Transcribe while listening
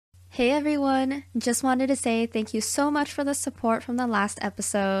Hey everyone, just wanted to say thank you so much for the support from the last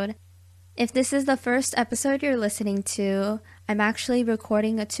episode. If this is the first episode you're listening to, I'm actually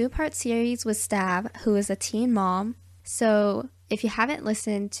recording a two-part series with Stab, who is a teen mom. So if you haven't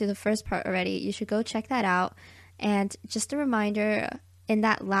listened to the first part already, you should go check that out. And just a reminder, in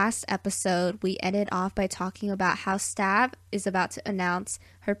that last episode, we ended off by talking about how Stab is about to announce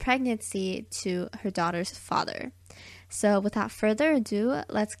her pregnancy to her daughter's father. So without further ado,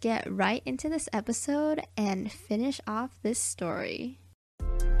 let's get right into this episode and finish off this story.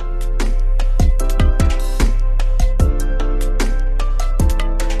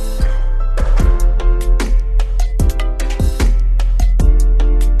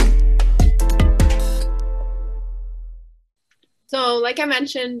 So like I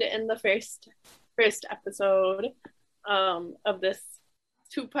mentioned in the first episode of this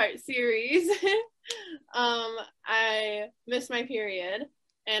two-part series, I missed my period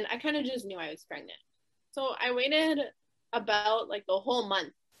and I kind of just knew I was pregnant. So I waited about like the whole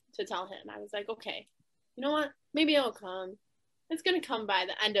month to tell him. I was like, okay, you know what? Maybe it'll come. It's going to come by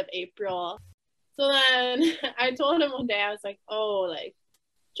the end of April. So then I told him one day, I was like, oh, like,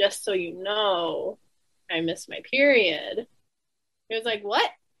 just so you know, I missed my period. He was like, what?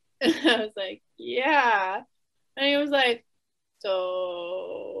 And I was like, yeah. And he was like,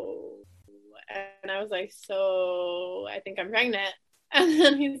 so, and I was like, so I think I'm pregnant. And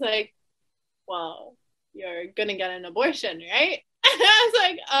then he's like, well, you're gonna get an abortion, right? And I was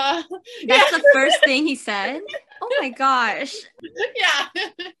like, That's yeah. the first thing he said? Oh my gosh. Yeah.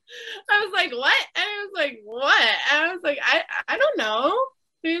 I was like, what? And he was like, what? And I was like, I don't know.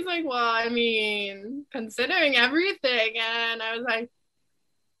 And he's like, well, I mean, considering everything. And I was like,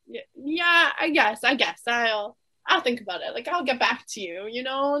 yeah, I guess I'll think about it. Like, I'll get back to you, you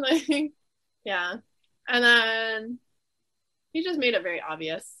know? Like, yeah. And then he just made it very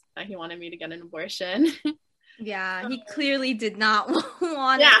obvious that he wanted me to get an abortion. Yeah, he clearly did not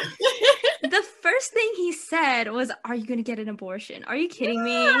want Yeah. it. The first thing he said was, are you going to get an abortion? Are you kidding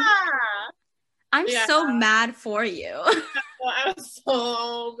me? I'm so mad for you. I was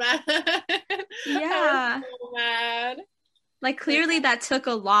so mad. Yeah. I was so mad. Like, clearly that took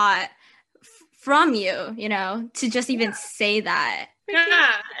a lot from you, you know, to just even say that.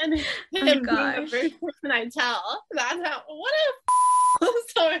 Yeah, and him being gosh. the first person I tell. That's how, what a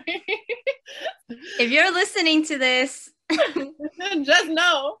story. If you're listening to this, just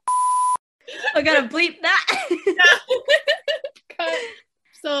know. I gotta bleep that.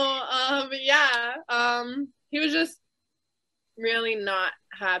 So, he was just really not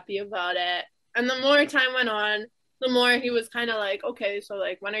happy about it. And the more time went on, the more he was kind of like, okay, so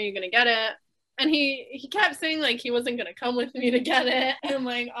like, when are you gonna get it? And he kept saying like he wasn't gonna come with me to get it and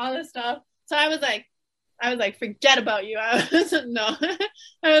like all this stuff. So I was like, forget about you. I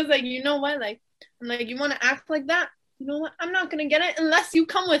was like, you know what? Like, I'm like, you want to act like that? You know what? I'm not gonna get it unless you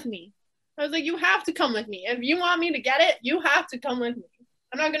come with me. I was like, you have to come with me. If you want me to get it, you have to come with me.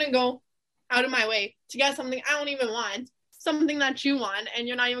 I'm not gonna go out of my way to get something I don't even want, something that you want, and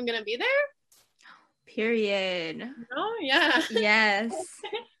you're not even gonna be there. Period. Oh, yeah. Yes.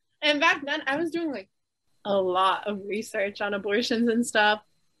 And back then, I was doing like a lot of research on abortions and stuff,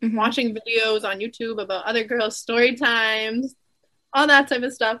 watching videos on YouTube about other girls' story times, all that type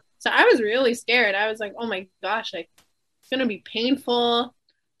of stuff. So I was really scared. I was like, oh my gosh, like, it's going to be painful.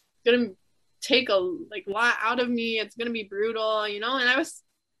 It's going to take a lot out of me. It's going to be brutal, you know? And I was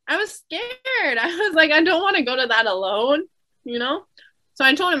scared. I was like, I don't want to go to that alone, you know? So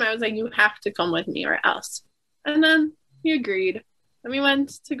I told him, I was like, you have to come with me or else. And then he agreed. And we went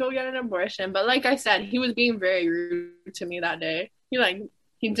to go get an abortion. But like I said, he was being very rude to me that day. He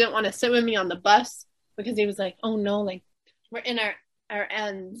didn't want to sit with me on the bus because he was like, oh no, like, we're in our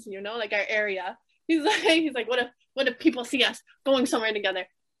ends, you know, like our area. He's like, what if people see us going somewhere together?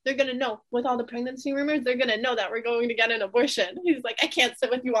 They're going to know with all the pregnancy rumors, they're going to know that we're going to get an abortion. He's like, I can't sit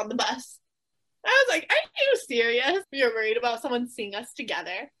with you on the bus. I was like, are you serious? You're worried about someone seeing us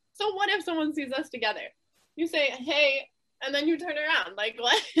together. So what if someone sees us together? You say, hey, and then you turn around. Like,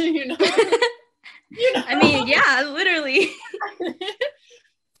 what? You know? I mean, yeah, literally.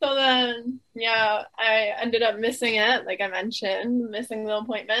 So then, yeah, I ended up missing it, like I mentioned, missing the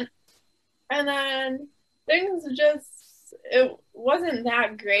appointment. And then things it wasn't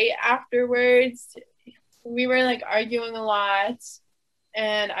that great afterwards. We were like arguing a lot.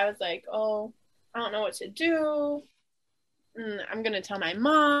 And I was like, oh, I don't know what to do. I'm going to tell my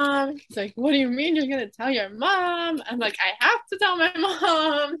mom. He's like, what do you mean you're going to tell your mom? I'm like, I have to tell my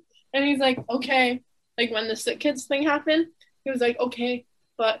mom. And he's like, okay. Like when the sick kids thing happened, he was like, okay,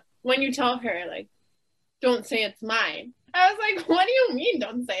 but when you tell her, like, don't say it's mine. I was like, what do you mean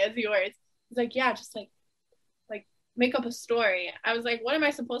don't say it's yours? He's like, yeah, just like make up a story. I was like, what am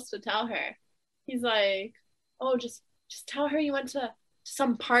I supposed to tell her? He's like, oh, just tell her you went to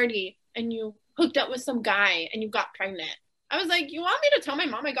some party and you hooked up with some guy and you got pregnant. I was like, you want me to tell my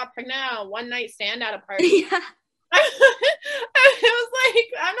mom I got pregnant at a one night stand at a party? Yeah. I was like,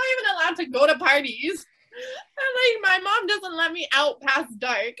 I'm not even allowed to go to parties. And like, my mom doesn't let me out past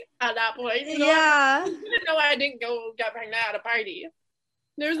dark at that point. You know? Yeah. I didn't know I didn't go get pregnant at a party.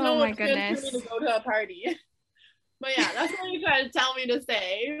 There's no chance for me to go to a party. But yeah, that's what you try to tell me to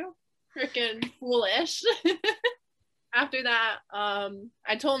say. Freaking foolish. After that,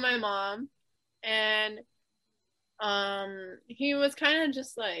 I told my mom, and he was kind of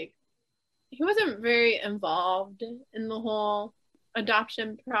just like, he wasn't very involved in the whole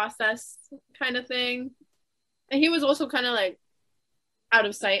adoption process kind of thing. And he was also kind of like out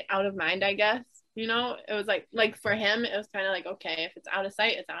of sight, out of mind, I guess. You know, it was like for him, it was kind of like, okay, if it's out of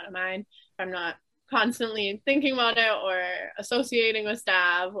sight, it's out of mind. If I'm not constantly thinking about it or associating with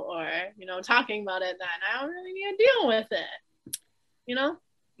Stav or, you know, talking about it, then I don't really need to deal with it. You know?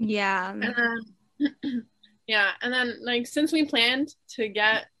 Yeah. And then, yeah. And then, like, since we planned to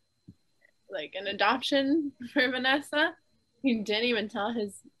get, like, an adoption for Vanessa, he didn't even tell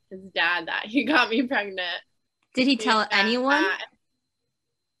his dad that he got me pregnant. Did he tell anyone?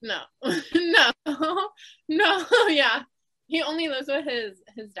 No. No. Yeah. He only lives with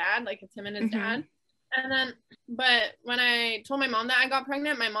his dad, like it's him and his dad. And then, but when I told my mom that I got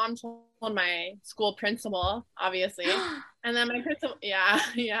pregnant, my mom told my school principal, obviously. And then my principal, yeah.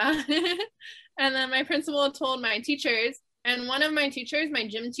 And then my principal told my teachers, and one of my teachers, my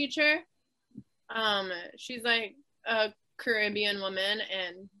gym teacher, she's like a Caribbean woman,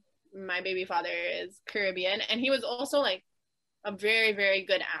 and my baby father is Caribbean, and he was also like a very, very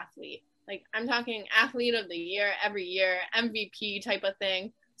good athlete. Like, I'm talking athlete of the year every year, MVP type of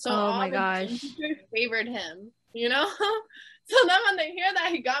thing. So all my gosh, gym teachers favored him, you know? So then when they hear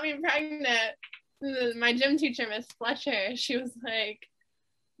that he got me pregnant, my gym teacher, Miss Fletcher, she was like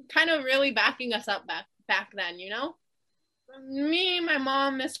kind of really backing us up back then, you know? Me, my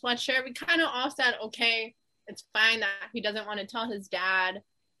mom, Miss Fletcher, we kind of all said, okay, it's fine that he doesn't want to tell his dad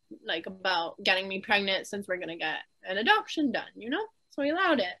like about getting me pregnant since we're gonna get an adoption done, you know? So we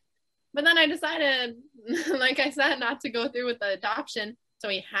allowed it. But then I decided, like I said, not to go through with the adoption. So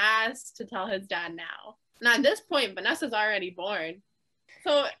he has to tell his dad now. And at this point, Vanessa's already born.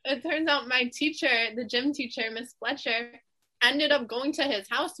 So it turns out my teacher, the gym teacher, Miss Fletcher, ended up going to his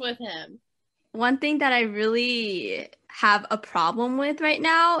house with him. One thing that I really have a problem with right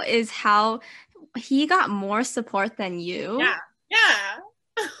now is how he got more support than you. Yeah.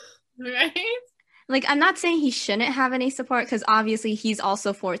 Right? Like, I'm not saying he shouldn't have any support, because obviously he's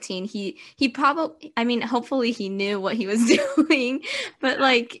also 14. He probably, I mean, hopefully he knew what he was doing, but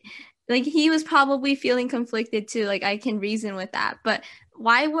like he was probably feeling conflicted too. Like, I can reason with that. But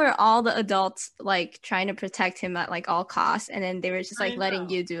why were all the adults like trying to protect him at like all costs, and then they were just like letting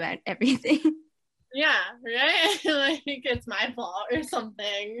you do everything? Yeah, right? Like, it's my fault or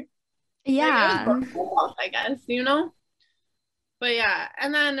something. Yeah. Like, it was my fault, I guess, you know? But yeah,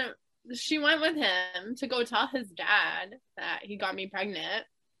 and then she went with him to go tell his dad that he got me pregnant.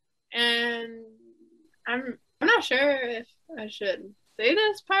 And I'm not sure if I should say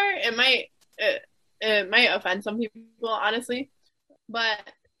this part. It might offend some people, honestly. But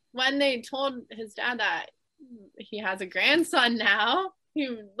when they told his dad that he has a grandson now, he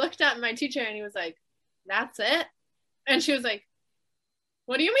looked at my teacher and he was like, "That's it?" And she was like,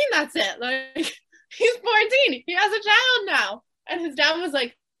 "What do you mean that's it? Like, he's 14. He has a child now." And his dad was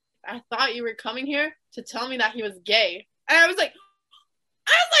like, "I thought you were coming here to tell me that he was gay." And I was like,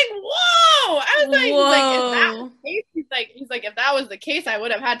 whoa! I was like, whoa. He's like, if that was the case, I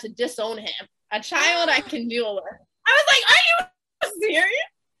would have had to disown him. A child I can deal with. I was like, are you serious?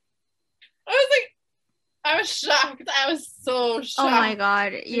 I was shocked. I was so shocked. Oh my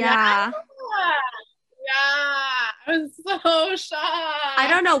God. Yeah. I was so shocked. I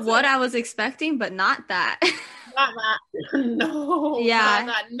don't know what I was expecting, but not that. Not that. No. Yeah.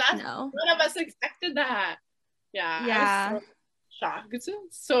 Not that. No. None of us expected that. Yeah. I was so shocked.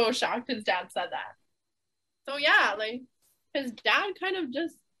 So shocked his dad said that. So yeah, like, his dad kind of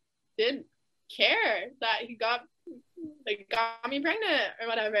just didn't care that he got me pregnant or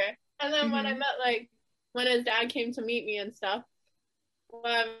whatever. And then when I met, like, when his dad came to meet me and stuff,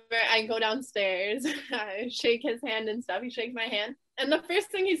 whenever I go downstairs, I shake his hand and stuff. He shakes my hand. And the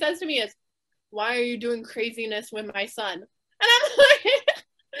first thing he says to me is, "Why are you doing craziness with my son?" And I'm like,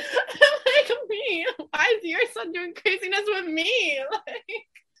 me? Why is your son doing craziness with me?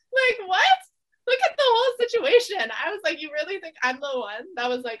 Like what? look at the whole situation. I was like, you really think I'm the one that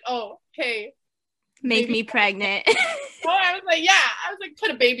was like, oh, hey, make me pregnant? Oh, I was like, yeah. I was like,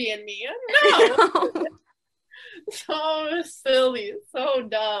 put a baby in me. No. So silly, so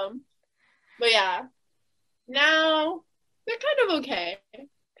dumb. But yeah, now they're kind of okay.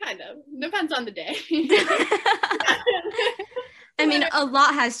 Kind of. Depends on the day. I mean, a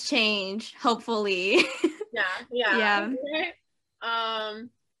lot has changed, hopefully. Yeah.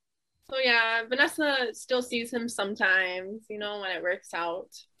 So yeah, Vanessa still sees him sometimes, you know, when it works out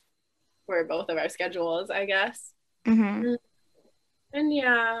for both of our schedules, I guess. Mm-hmm. And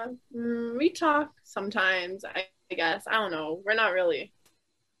yeah, we talk sometimes, I guess. I don't know. We're not really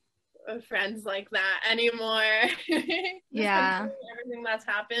friends like that anymore. Yeah. Everything that's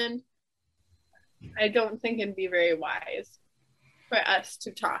happened, I don't think it'd be very wise for us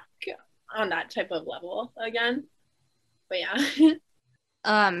to talk on that type of level again. But yeah.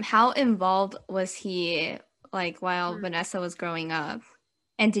 How involved was he like while Vanessa was growing up?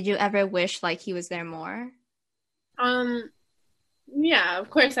 And did you ever wish like he was there more? Yeah, of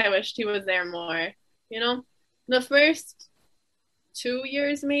course I wished he was there more. You know, the first 2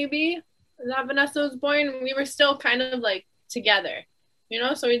 years maybe that Vanessa was born, we were still kind of like together, you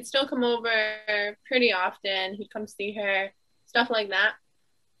know, so he'd still come over pretty often. He'd come see her, stuff like that.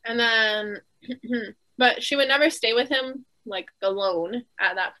 And then, but she would never stay with him like alone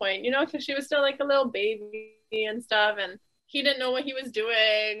at that point, you know, because she was still like a little baby and stuff. And he didn't know what he was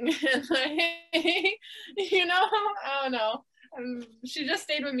doing. And like, you know, I don't know. She just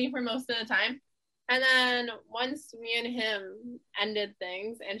stayed with me for most of the time. And then once me and him ended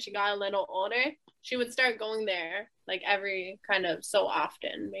things and she got a little older, she would start going there like every kind of so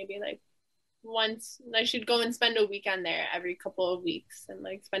often, maybe like once, like she'd go and spend a weekend there every couple of weeks and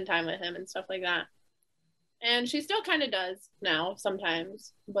like spend time with him and stuff like that. And she still kind of does now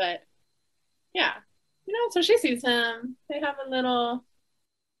sometimes, but yeah, you know, so she sees him. They have a little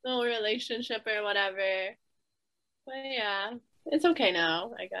relationship or whatever. But yeah, it's okay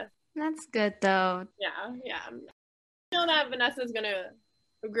now, I guess. That's good though. Yeah. I know that Vanessa's gonna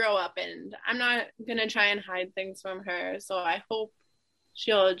grow up and I'm not gonna try and hide things from her. So I hope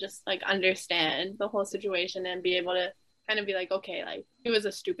she'll just like understand the whole situation and be able to kind of be like, okay, like he was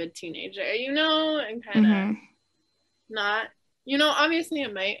a stupid teenager, you know, and kind of not, you know, obviously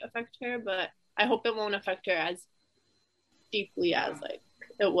it might affect her, but I hope it won't affect her as deeply as like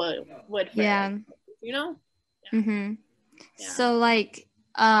it would for her, you know? So like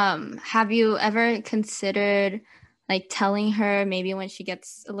have you ever considered like telling her maybe when she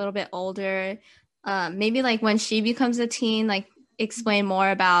gets a little bit older, maybe like when she becomes a teen, like explain more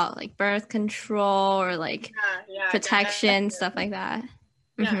about like birth control or like protection, stuff like that?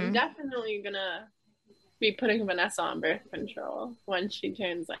 Yeah, I'm definitely gonna be putting Vanessa on birth control when she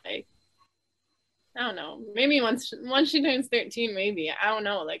turns like, I don't know, maybe once she turns 13, maybe. I don't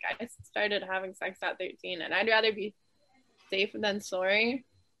know. Like I started having sex at 13 and I'd rather be safe than sorry.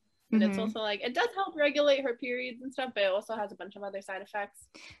 And it's also like it does help regulate her periods and stuff, but it also has a bunch of other side effects.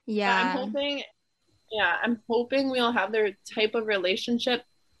 Yeah. But I'm hoping we'll have the type of relationship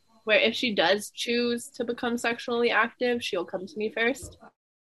where if she does choose to become sexually active, she'll come to me first.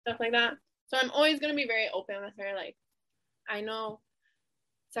 Stuff like that. So I'm always gonna be very open with her. Like, I know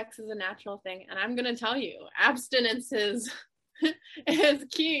sex is a natural thing, and I'm gonna tell you, abstinence is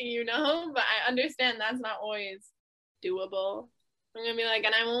key, you know, but I understand that's not always doable. I'm gonna be like,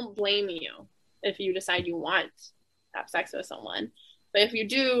 and I won't blame you if you decide you want to have sex with someone. But if you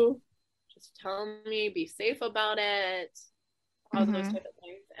do, just tell me, be safe about it, all those type of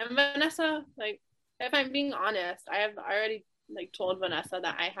things. And Vanessa, like, if I'm being honest, I have already like told Vanessa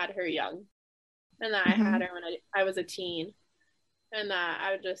that I had her young and that I had her when I was a teen and that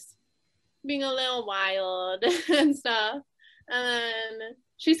I was just being a little wild and stuff. And then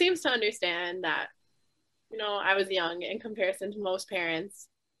she seems to understand that, you know, I was young in comparison to most parents.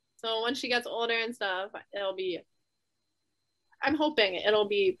 So when she gets older and stuff, I'm hoping it'll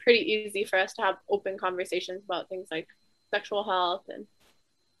be pretty easy for us to have open conversations about things like sexual health and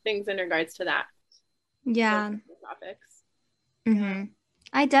things in regards to that. Yeah. Topics.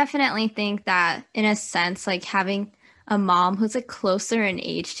 I definitely think that in a sense, like having a mom who's like closer in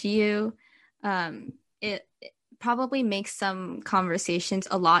age to you, it probably makes some conversations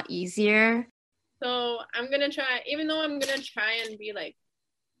a lot easier. So I'm going to try, even though I'm going to try and be like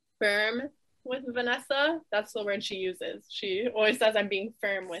firm with Vanessa, that's the word she uses. She always says I'm being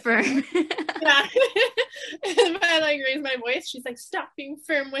firm with her. Yeah. If I like raise my voice, she's like, stop being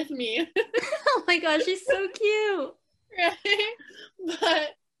firm with me. Oh my gosh, she's so cute. Right? But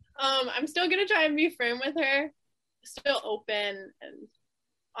I'm still gonna try and be firm with her, still open and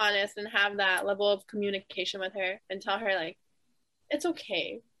honest and have that level of communication with her and tell her like it's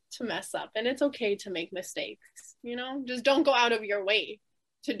okay to mess up and it's okay to make mistakes, you know, just don't go out of your way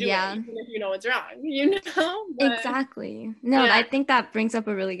to do it even if you know it's wrong, you know. But, exactly. No, I think that brings up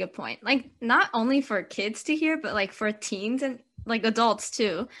a really good point, like not only for kids to hear but like for teens and like adults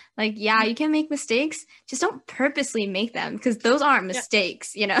too. Like, yeah, you can make mistakes, just don't purposely make them, because those aren't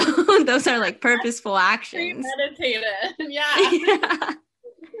mistakes, you know. Those are like purposeful actions. Premeditated. Yeah.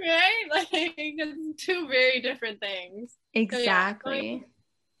 Right, like it's two very different things. Exactly. So,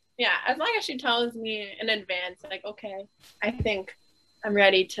 yeah, as long as she tells me in advance, like, okay, I think I'm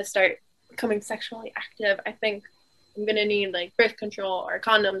ready to start becoming sexually active, I think I'm gonna need like birth control or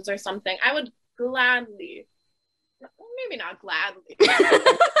condoms or something, I would gladly, maybe not gladly.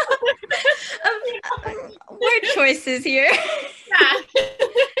 Word choices here. Yeah.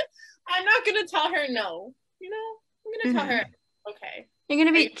 I'm not gonna tell her no, you know. I'm gonna tell her, okay. You're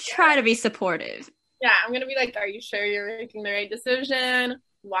gonna try to be supportive. Yeah, I'm gonna be like, are you sure you're making the right decision?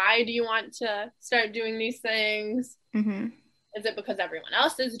 Why do you want to start doing these things? Mm-hmm. Is it because everyone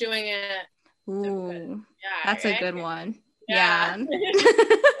else is doing it? Ooh, that's a good one. Yeah. Right?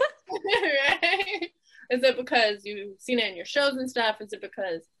 Is it because you've seen it in your shows and stuff? Is it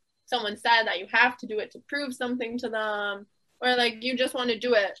because someone said that you have to do it to prove something to them? Or like you just want to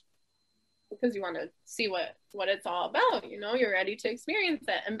do it because you want to see what it's all about, you know, you're ready to experience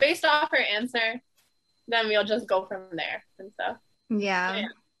it. And based off her answer, then we'll just go from there and stuff. Yeah.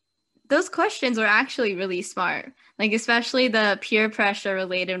 Those questions were actually really smart. Like, especially the peer pressure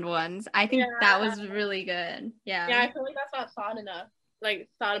related ones. I think that was really good. Yeah. Yeah, I feel like that's not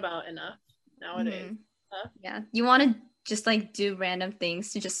thought about enough nowadays. Mm-hmm. Yeah. You want to just like do random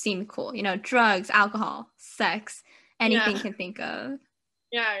things to just seem cool, you know, drugs, alcohol, sex, anything you can think of.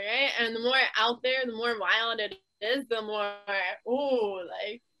 Yeah, right? And the more out there, the more wild it is, the more,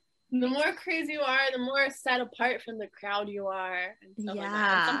 the more crazy you are, the more set apart from the crowd you are. And stuff like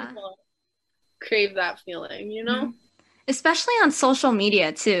that. And some people crave that feeling, you know? Especially on social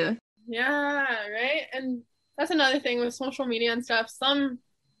media, too. Yeah, right? And that's another thing with social media and stuff. Some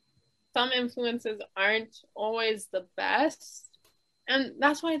influences aren't always the best. And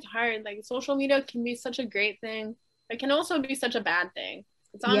that's why it's hard. Like, social media can be such a great thing. It can also be such a bad thing.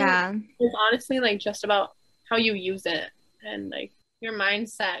 It's honestly like just about how you use it and like your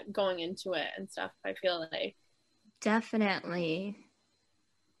mindset going into it and stuff, I feel like. Definitely.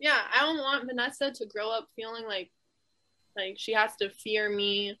 Yeah, I don't want Vanessa to grow up feeling like she has to fear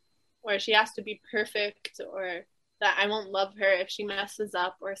me or she has to be perfect or that I won't love her if she messes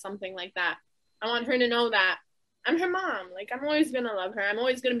up or something like that. I want her to know that I'm her mom. Like, I'm always going to love her. I'm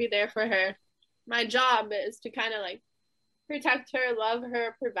always going to be there for her. My job is to kind of like protect her, love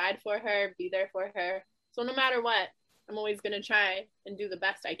her, provide for her, be there for her. So no matter what, I'm always going to try and do the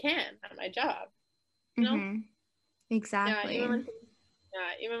best I can at my job. You know? Exactly. Even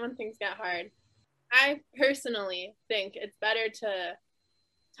when things get hard. I personally think it's better to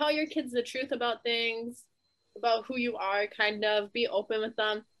tell your kids the truth about things, about who you are, kind of be open with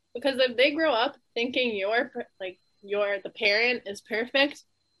them. Because if they grow up thinking you're the parent is perfect,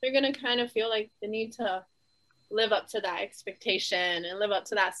 they're going to kind of feel like they need to live up to that expectation and live up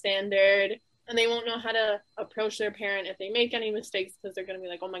to that standard, and they won't know how to approach their parent if they make any mistakes, because they're going to be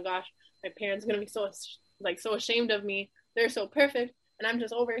like, oh my gosh, my parent's going to be so ashamed of me, they're so perfect and I'm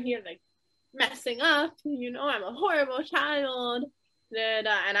just over here like messing up, you know, I'm a horrible child, and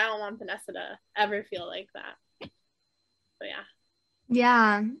I don't want Vanessa to ever feel like that. So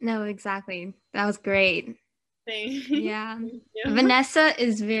yeah, no, exactly, that was great. Yeah. Vanessa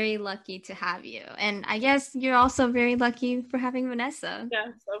is very lucky to have you, and I guess you're also very lucky for having Vanessa. Yes,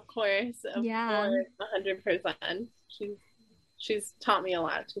 of course. Of course, 100%. She's taught me a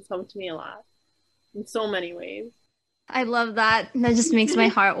lot. She's helped me a lot in so many ways. I love that. That just makes my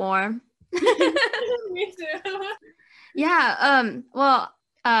heart warm. Me too. Yeah. Well,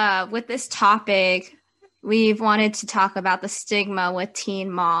 with this topic, we've wanted to talk about the stigma with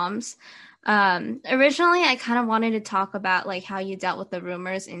teen moms. Originally I kind of wanted to talk about like how you dealt with the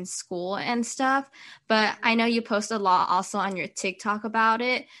rumors in school and stuff, but I know you post a lot also on your TikTok about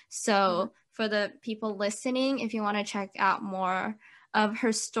it. So for the people listening, if you want to check out more of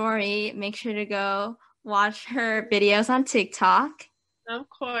her story, make sure to go watch her videos on TikTok. Of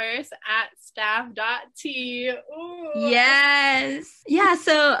course, at staff.t. Ooh. Yes. Yeah,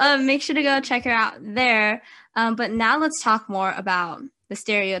 so make sure to go check her out there. But now let's talk more about the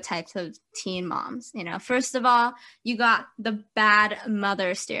stereotypes of teen moms. You know, first of all, you got the bad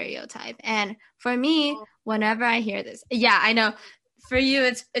mother stereotype. And for me, whenever I hear this, yeah, I know for you,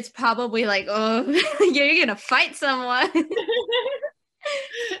 it's probably like, oh, you're going to fight someone.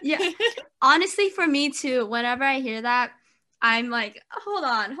 Yeah. Honestly, for me too, whenever I hear that, I'm like, hold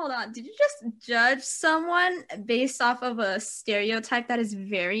on. Did you just judge someone based off of a stereotype that is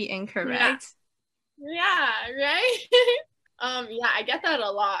very Yeah. incorrect? Yeah, right? Yeah, I get that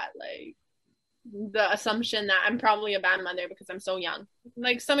a lot. Like the assumption that I'm probably a bad mother because I'm so young.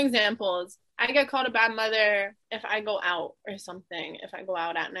 Like some examples, I get called a bad mother if I go out or something, if I go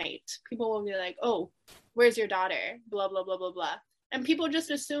out at night. People will be like, "Oh, where's your daughter?" blah blah blah blah blah. And people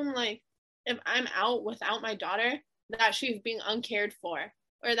just assume like if I'm out without my daughter that she's being uncared for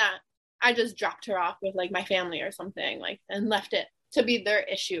or that I just dropped her off with like my family or something like and left it to be their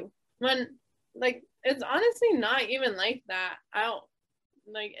issue. When like it's honestly not even like that. I don't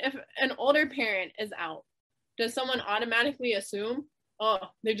like if an older parent is out, does someone automatically assume, oh,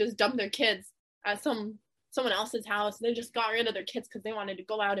 they just dumped their kids at someone else's house? They just got rid of their kids because they wanted to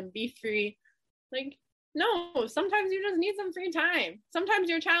go out and be free. Like, no, sometimes you just need some free time. Sometimes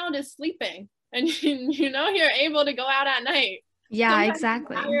your child is sleeping and you're able to go out at night. Yeah, Sometimes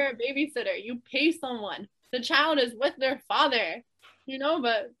exactly. you hire a babysitter, you pay someone. The child is with their father,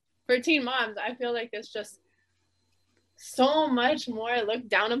 but for teen moms, I feel like it's just so much more looked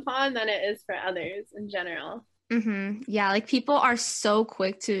down upon than it is for others in general. Mm-hmm. Yeah, like people are so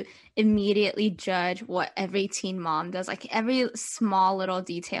quick to immediately judge what every teen mom does, like every small little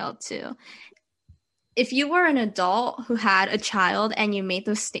detail too. If you were an adult who had a child and you made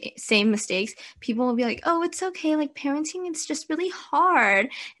those same mistakes, people will be like, oh, it's okay. Like parenting, it's just really hard.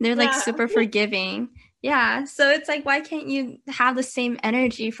 And they're like Yeah, super forgiving. Yeah. So it's like, why can't you have the same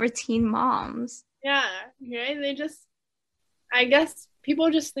energy for teen moms? yeah, right. I guess people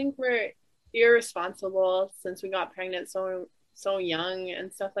just think we're irresponsible since we got pregnant so young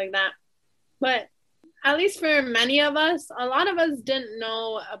and stuff like that. But at least for many of us, a lot of us didn't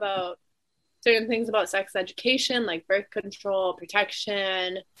know about certain things about sex education, like birth control,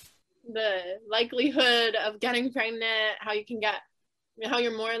 protection, the likelihood of getting pregnant, how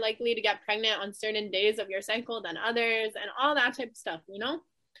you're more likely to get pregnant on certain days of your cycle than others, and all that type of stuff.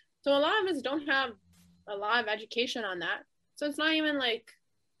 So a lot of us don't have a lot of education on that. So it's not even like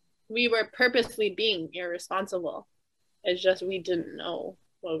we were purposely being irresponsible. It's just we didn't know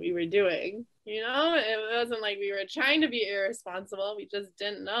what we were doing. It wasn't like we were trying to be irresponsible. We just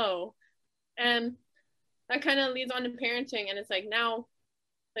didn't know. And that kind of leads on to parenting. And it's like now,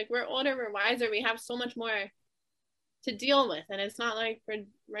 like we're older, we're wiser, we have so much more to deal with. And it's not like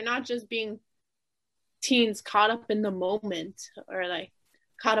we're not just being teens caught up in the moment or like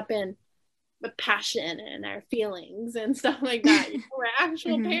caught up in the passion and our feelings and stuff like that. We're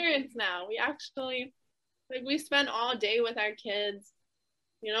actual mm-hmm. parents now. We actually like we spend all day with our kids.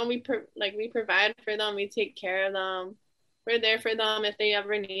 We provide for them, we take care of them. We're there for them if they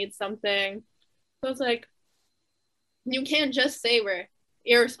ever need something. So it's like you can't just say we're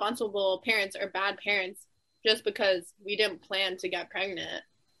irresponsible parents or bad parents just because we didn't plan to get pregnant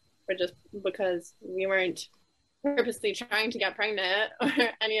or just because we weren't purposely trying to get pregnant or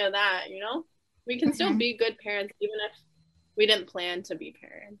any of that. We can still be good parents even if we didn't plan to be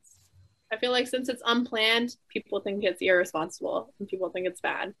parents. I feel like since it's unplanned, people think it's irresponsible and people think it's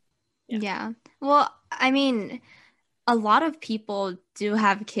bad. Yeah. Well, I mean, a lot of people do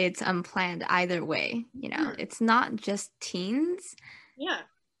have kids unplanned either way. It's not just teens.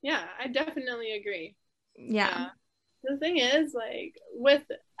 Yeah, I definitely agree. Yeah. The thing is, like, with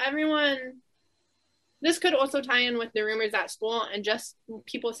everyone, this could also tie in with the rumors at school and just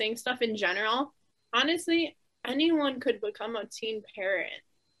people saying stuff in general. Honestly, anyone could become a teen parent.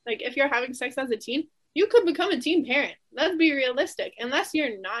 Like, if you're having sex as a teen, you could become a teen parent. Let's be realistic. Unless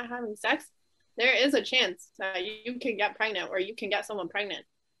you're not having sex, there is a chance that you can get pregnant or you can get someone pregnant.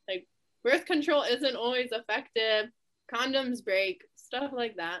 Like, birth control isn't always effective, condoms break, stuff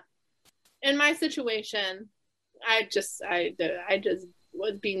like that. In my situation, I just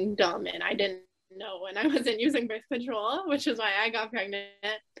was being dumb and I didn't know and I wasn't using birth control, which is why I got pregnant.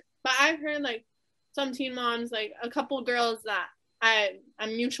 But I've heard like some teen moms, like a couple girls that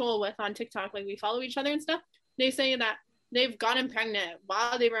I'm mutual with on TikTok, like we follow each other and stuff. They say that they've gotten pregnant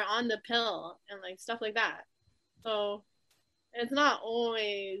while they were on the pill and like stuff like that. So it's not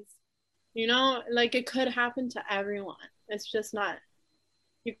always, like it could happen to everyone. It's just not.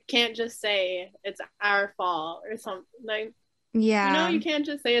 You can't just say it's our fault or something like. Yeah. You can't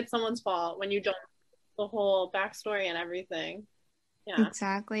just say it's someone's fault when you don't know the whole backstory and everything. Yeah.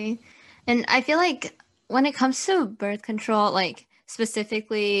 Exactly. And I feel like when it comes to birth control, like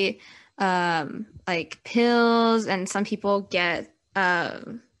specifically like pills and some people get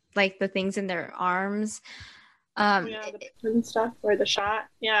like the things in their arms. Yeah, the and stuff or the shot.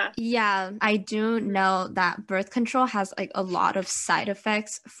 Yeah. Yeah, I do know that birth control has like a lot of side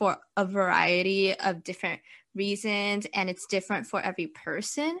effects for a variety of different reasons, and it's different for every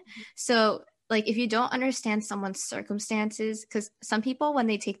person. So, like, if you don't understand someone's circumstances, because some people, when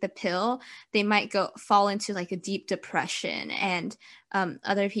they take the pill, they might go fall into like a deep depression, and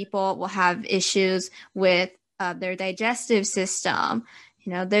other people will have issues with their digestive system.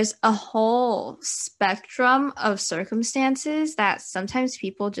 There's a whole spectrum of circumstances that sometimes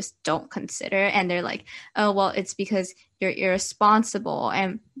people just don't consider. And they're like, oh, well, it's because you're irresponsible,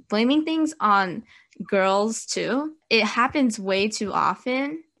 and blaming things on girls too. It happens way too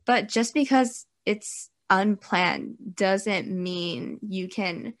often. But just because it's unplanned doesn't mean you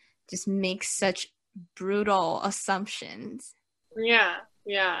can just make such brutal assumptions. Yeah.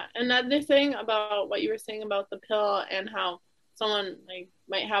 Yeah. Another thing about what you were saying about the pill and how someone like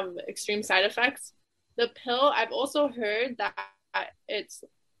might have extreme side effects. The pill, I've also heard that it's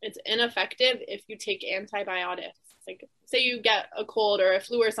ineffective if you take antibiotics. Like say you get a cold or a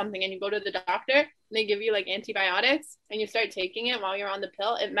flu or something and you go to the doctor and they give you like antibiotics and you start taking it while you're on the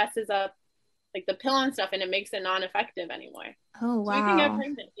pill, it messes up like the pill and stuff and it makes it non-effective anymore. Oh, So you can get wow.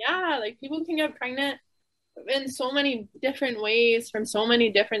 pregnant. Yeah, like people can get pregnant in so many different ways from so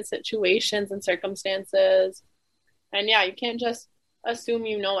many different situations and circumstances. And yeah, you can't just assume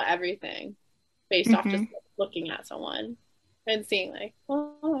you know everything based off just Mm-hmm. looking at someone and seeing like,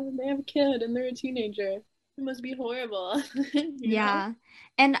 oh, they have a kid and they're a teenager. It must be horrible, you know? Yeah.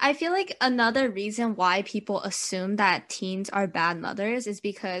 And I feel like another reason why people assume that teens are bad mothers is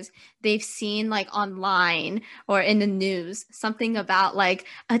because they've seen like online or in the news something about like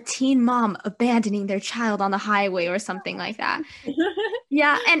a teen mom abandoning their child on the highway or something like that.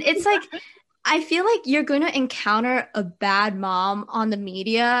 Yeah. And it's like, I feel like you're going to encounter a bad mom on the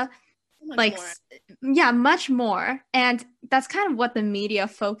media Much like more. yeah, much more. And that's kind of what the media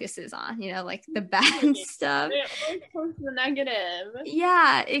focuses on, like the bad stuff. They always post the negative.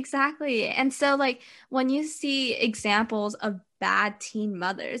 Yeah, exactly. And so like when you see examples of bad teen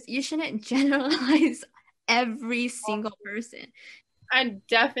mothers, you shouldn't generalize every single person. I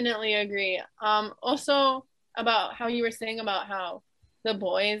definitely agree. Also about how you were saying about how the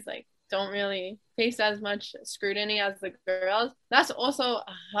boys like don't really face as much scrutiny as the girls. That's also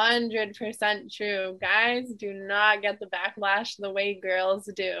 100% true. Guys do not get the backlash the way girls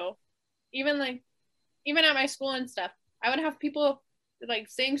do. Even like even at my school and stuff, I would have people like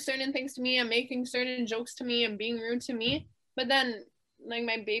saying certain things to me and making certain jokes to me and being rude to me. But then like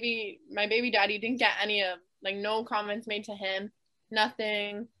my baby daddy didn't get any of like no comments made to him,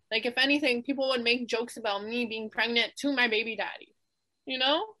 nothing. Like if anything, people would make jokes about me being pregnant to my baby daddy,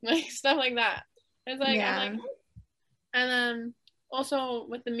 like stuff like that. It's like I'm like, Yeah. and then also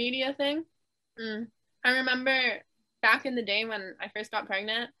with the media thing, I remember back in the day when I first got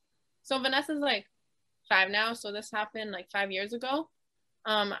pregnant. So Vanessa's like 5 now, so this happened like 5 years ago.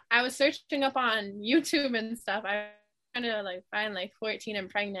 I was searching up on YouTube and stuff. I trying to like find like 14 and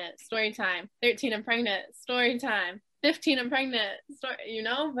pregnant story time, 13 and pregnant story time, 15 and pregnant story,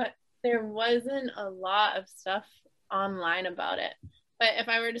 but there wasn't a lot of stuff online about it. But if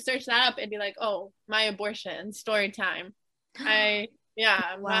I were to search that up, it'd be like, oh, my abortion story time. I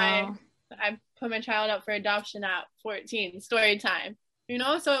yeah, my Wow. I put my child up for adoption at 14 story time.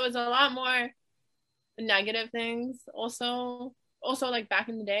 So it was a lot more negative things also like back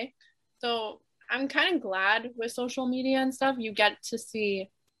in the day. So I'm kind of glad with social media and stuff you get to see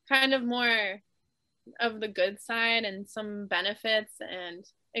kind of more of the good side and some benefits, and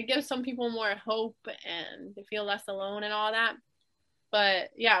it gives some people more hope and they feel less alone and all that. But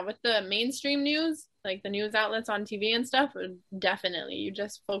yeah, with the mainstream news, like the news outlets on TV and stuff, definitely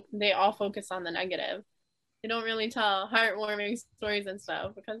they all focus on the negative. They don't really tell heartwarming stories and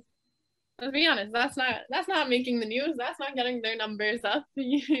stuff because let's be honest, that's not making the news. That's not getting their numbers up,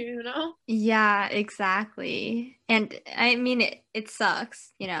 you know? Yeah, exactly. And I mean, it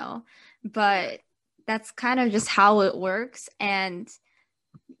sucks, Yeah. but that's kind of just how it works. And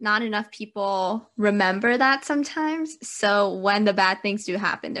not enough people remember that sometimes. So when the bad things do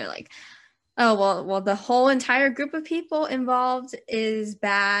happen, they're like, oh, well, the whole entire group of people involved is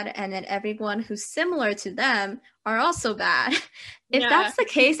bad. And then everyone who's similar to them are also bad. If Yeah. that's the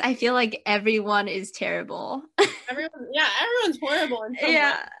case, I feel like everyone is terrible. Everyone's horrible in some way.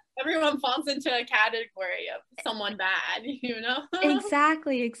 Yeah. Everyone falls into a category of someone bad, you know?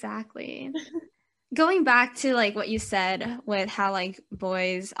 Exactly, exactly. Going back to like what you said with how like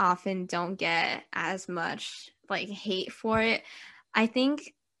boys often don't get as much like hate for it, I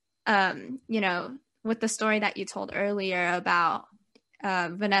think with the story that you told earlier about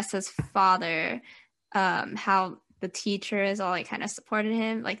Vanessa's father, how the teachers all like kind of supported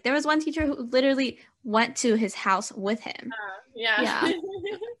him. Like there was one teacher who literally went to his house with him. Yeah.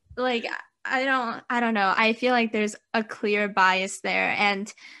 Like I don't know. I feel like there's a clear bias there.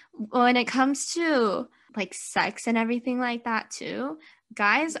 And when it comes to like sex and everything like that too,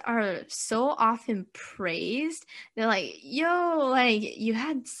 guys are so often praised. They're like, yo, like you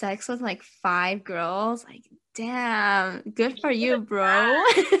had sex with like 5 girls. Like, damn, good for you, bro.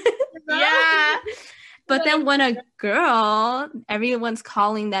 Yeah. But then when a girl, everyone's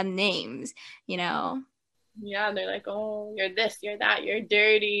calling them names, you know? Yeah, they're like, oh, you're this, you're that, you're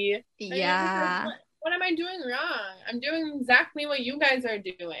dirty. Yeah. Like, what am I doing wrong? I'm doing exactly what you guys are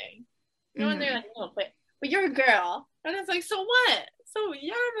doing. You know, and they're like, oh, but you're a girl. And it's like, so what? So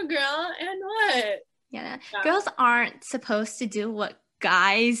yeah, I'm a girl, and what? Yeah. Girls aren't supposed to do what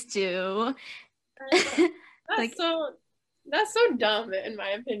guys do. Like, that's so dumb in my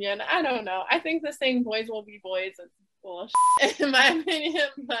opinion. I don't know. I think the saying boys will be boys is bullshit in my opinion,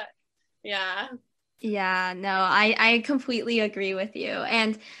 but yeah. Yeah, no, I completely agree with you.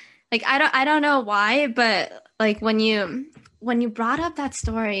 And like I don't know why, but like when you brought up that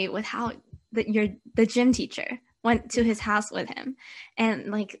story with how the gym teacher went to his house with him and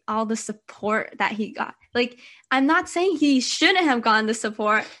like all the support that he got. Like I'm not saying he shouldn't have gotten the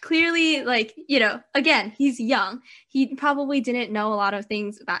support. Clearly, like, you know, again, he's young. He probably didn't know a lot of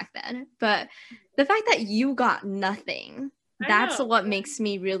things back then. But the fact that you got nothing, that's what makes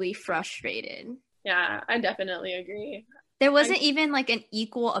me really frustrated. Yeah, I definitely agree. There wasn't even like an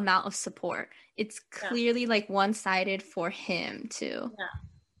equal amount of support. It's clearly like one-sided for him too. Yeah.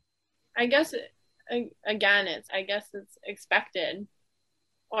 I guess I guess it's expected,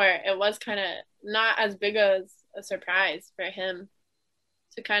 or it was kind of not as big as a surprise for him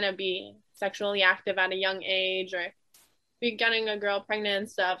to kind of be sexually active at a young age or be getting a girl pregnant and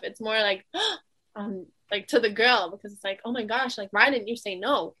stuff. It's more like like to the girl, because it's like, oh my gosh, like why didn't you say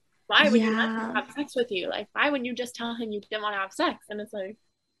no? Why would you let him have sex with you? Like, why would you just tell him you didn't want to have sex? And it's like,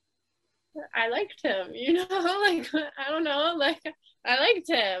 I liked him, you know? Like, I don't know. Like, I liked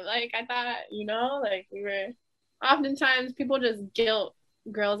him. Like, I thought, you know, like we were, oftentimes people just guilt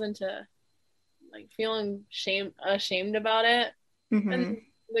girls into like feeling ashamed about it. Mm-hmm. And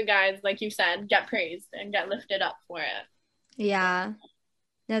the guys, like you said, get praised and get lifted up for it. Yeah.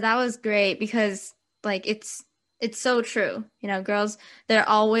 No, that was great because like it's so true. You know, girls, they're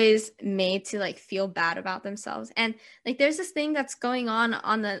always made to like feel bad about themselves. And like there's this thing that's going on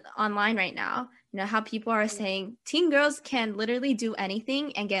the online right now. You know, how people are saying teen girls can literally do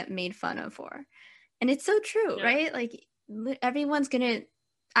anything and get made fun of for. And it's so true, right? Like everyone's going to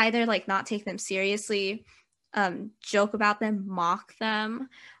either like not take them seriously, joke about them, mock them,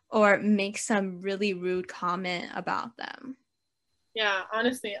 or make some really rude comment about them. Yeah,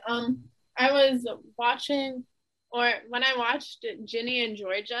 honestly. I was watching, or when I watched Ginny and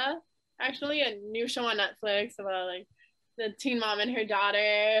Georgia, actually a new show on Netflix about like the teen mom and her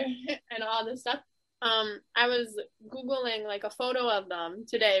daughter and all this stuff. I was Googling like a photo of them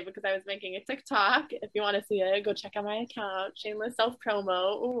today because I was making a TikTok. If you want to see it, go check out my account. Shameless self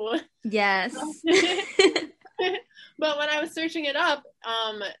promo. Ooh. Yes. But when I was searching it up,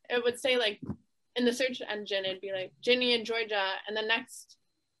 it would say like in the search engine, it'd be like Ginny and Georgia, and the next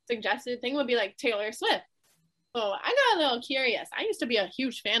suggested thing would be like Taylor Swift. So I got a little curious. I used to be a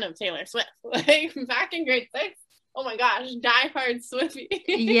huge fan of Taylor Swift, like back in grade 6. Oh my gosh, diehard Swiftie.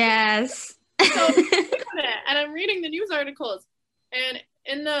 Yes. So, and I'm reading the news articles, and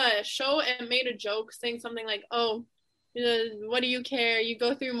in the show, it made a joke saying something like, "Oh, what do you care? You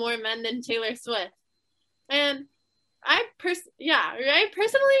go through more men than Taylor Swift." And I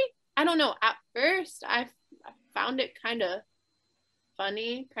personally, I don't know. At first, I found it kind of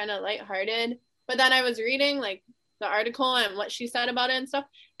funny, kind of lighthearted. But then I was reading like the article and what she said about it and stuff,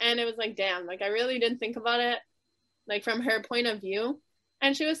 and it was like, damn, like I really didn't think about it like from her point of view.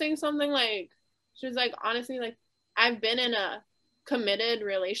 And she was saying something like, she was like, honestly, like I've been in a committed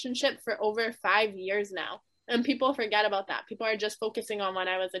relationship for over 5 years now, and people forget about that. People are just focusing on when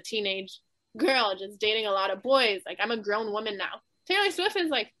I was a teenage girl, just dating a lot of boys. Like I'm a grown woman now. Taylor Swift is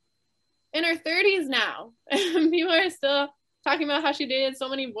like in her 30s now, and people are still talking about how she dated so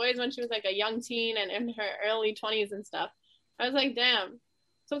many boys when she was like a young teen and in her early 20s and stuff. I was like, damn.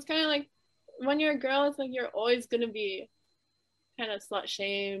 So it's kind of like when you're a girl, it's like you're always going to be kind of slut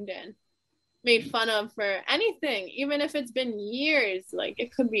shamed and made fun of for anything, even if it's been years. Like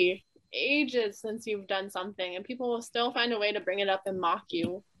it could be ages since you've done something, and people will still find a way to bring it up and mock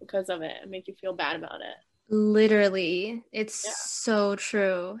you because of it and make you feel bad about it. Literally, it's so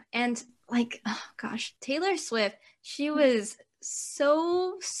true. And like, oh gosh, Taylor Swift, she was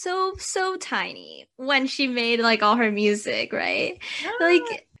so so tiny when she made like all her music, right? Yeah,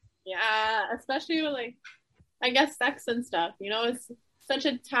 Like yeah, especially with like I guess sex and stuff. It's such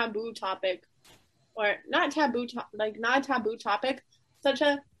a taboo topic, or not taboo, like not a taboo topic, such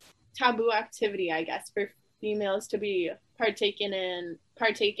a taboo activity, I guess, for females to be partaking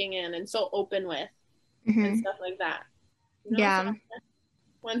in, and so open with, and mhm. stuff like that. So Yeah.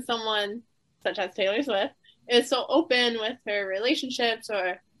 when someone such as Taylor Swift is so open with her relationships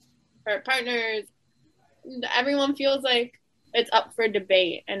or her partners, everyone feels like it's up for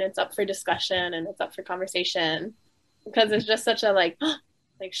debate and it's up for discussion and it's up for conversation because it's just such a like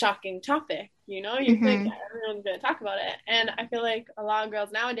shocking topic. You think Mhm. everyone's gonna talk about it, and I feel like a lot of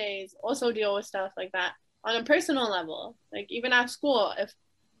girls nowadays also deal with stuff like that on a personal level. Like even at school, if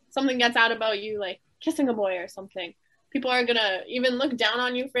something gets out about you, like kissing a boy or something, people are gonna even look down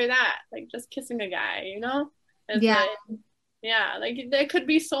on you for that, like just kissing a guy. It's Yeah. like, yeah, like there could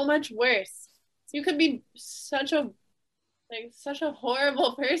be so much worse. You could be such a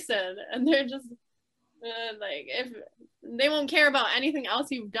horrible person, and they're just like, if they won't care about anything else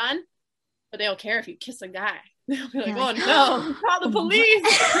you've done, but they'll care if you kiss a guy. They'll be like, Yeah, oh like no, call the police.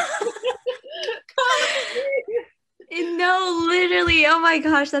 Call the police. no, literally. Oh my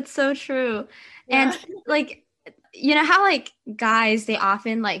gosh, that's so true. Yeah. And like, you know how like guys, they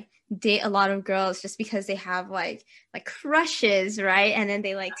often like date a lot of girls just because they have like crushes, right? And then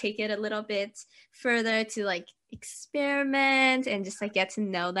they like take it a little bit further to like experiment and just like get to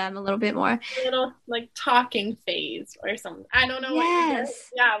know them a little bit more. A little like talking phase or something. I don't know what you get. Yes.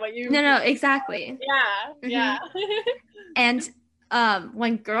 Yeah, what you. No, no, exactly. Yeah, Hmm. yeah. And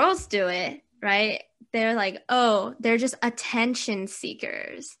when girls do it, right? They're like, oh, they're just attention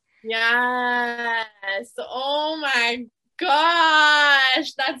seekers. Yes. Oh my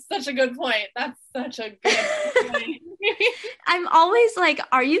gosh. That's such a good point. That's such a good point. I'm always like,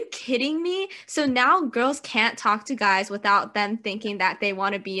 are you kidding me? So now girls can't talk to guys without them thinking that they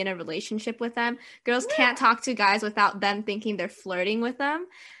want to be in a relationship with them. Girls can't talk to guys without them thinking they're flirting with them.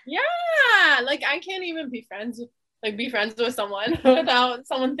 Yeah. Like I can't even be friends with someone without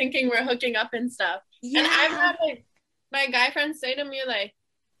someone thinking we're hooking up and stuff. And I've Yeah. had like my guy friends say to me like,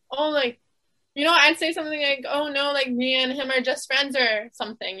 oh, like, I'd say something like, oh no, like me and him are just friends or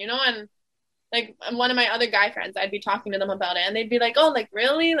something, and like one of my other guy friends, I'd be talking to them about it, and they'd be like, "Oh, like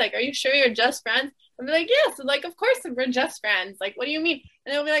really? Like, are you sure you're just friends?" I'd be like, "Yes, like of course we're just friends. Like, what do you mean?"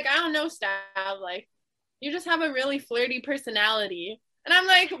 And they'll be like, "I don't know, Stab. Like, you just have a really flirty personality." And I'm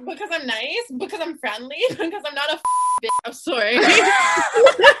like, because I'm nice, because I'm friendly, because I'm not a bitch. I'm sorry.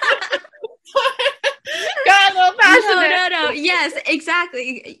 Got a little No, passionate. no, no. Yes,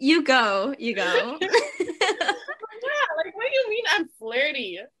 exactly. You go. You go. Yeah, like what do you mean I'm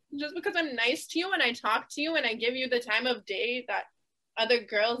flirty? Just because I'm nice to you and I talk to you and I give you the time of day that other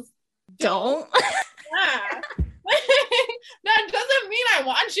girls don't? Don't. Yeah. That doesn't mean I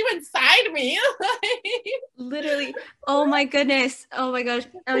want you inside me. Literally. Oh my goodness. Oh my gosh.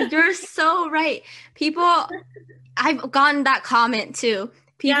 Oh, you're so right. People, I've gotten that comment too.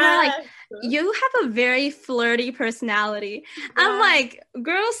 People are like, Yes. you have a very flirty personality. I'm Yeah. like,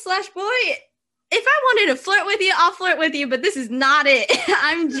 girl slash boy, if I wanted to flirt with you, I'll flirt with you, but this is not it.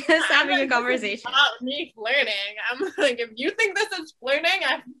 I'm just I'm having a like, this is conversation. not me flirting. I'm like, if you think this is flirting,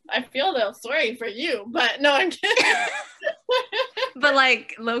 I feel a little sorry for you. But no, I'm kidding. But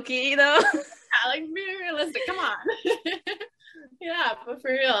like Loki, though. Yeah, like be realistic. Come on. Yeah, but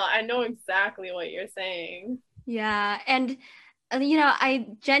for real, I know exactly what you're saying. Yeah. And, you know, I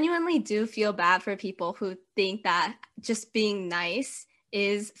genuinely do feel bad for people who think that just being nice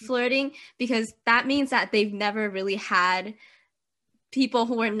is flirting because that means that they've never really had people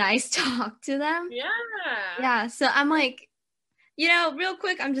who were nice talk to them. Yeah. Yeah. So I'm like, you know, real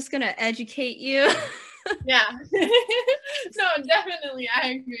quick, I'm just going to educate you. Yeah. No, definitely, I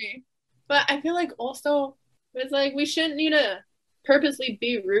agree. But I feel like also it's like we shouldn't need to purposely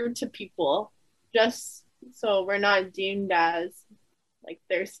be rude to people just so we're not deemed as like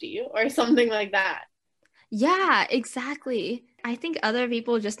thirsty or something like that. Yeah, exactly. I think other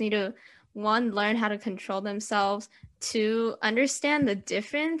people just need to, one, learn how to control themselves, two, understand the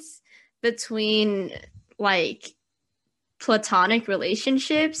difference between like platonic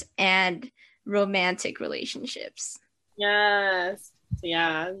relationships and romantic relationships. Yes. So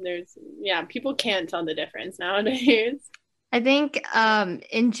yeah, people can't tell the difference nowadays. I think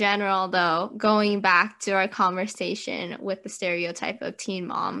in general, though, going back to our conversation with the stereotype of teen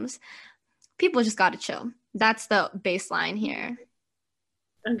moms, people just got to chill. That's the baseline here.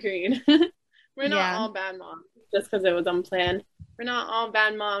 Agreed. We're not Yeah. all bad moms just because it was unplanned. We're not all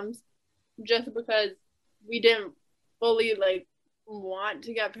bad moms just because we didn't fully like want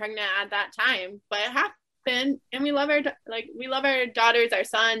to get pregnant at that time, but it happened, and we love our daughters, our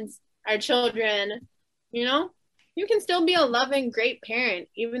sons, our children. You know, you can still be a loving, great parent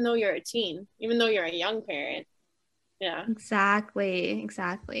even though you're a teen, even though you're a young parent. Yeah,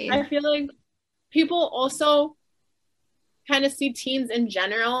 Exactly. I feel like people also kind of see teens in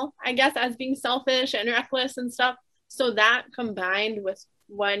general, I guess, as being selfish and reckless and stuff. So that combined with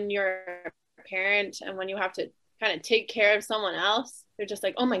when you're a parent and when you have to kind of take care of someone else, they're just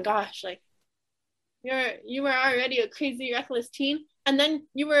like, oh my gosh, like you were already a crazy reckless teen, and then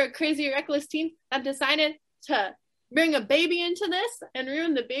you were a crazy reckless teen that decided to bring a baby into this and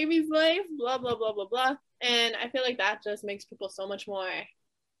ruin the baby's life, blah blah blah blah blah. And I feel like that just makes people so much more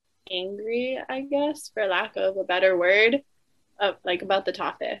angry, I guess, for lack of a better word, of like about the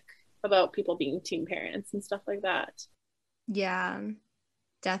topic, about people being teen parents and stuff like that. Yeah,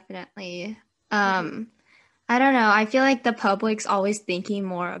 definitely. I don't know. I feel like the public's always thinking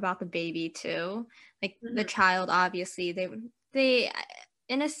more about the baby too. Like the child, obviously, they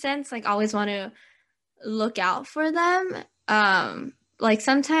in a sense like always want to look out for them. Like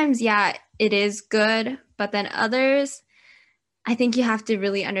sometimes, yeah, it is good, but then others, I think you have to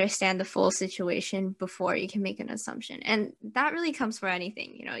really understand the full situation before you can make an assumption. And that really comes for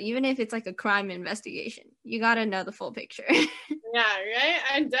anything, you know, even if it's like a crime investigation, you got to know the full picture. Yeah, right?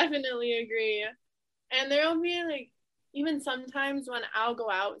 I definitely agree. And there'll be like, even sometimes when I'll go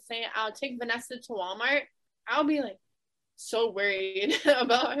out, say I'll take Vanessa to Walmart, I'll be like so worried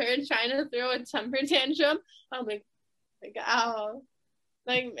about her trying to throw a temper tantrum. I'll be like, oh,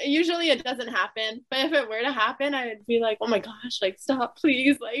 like usually it doesn't happen, but if it were to happen, I'd be like, oh my gosh, like stop,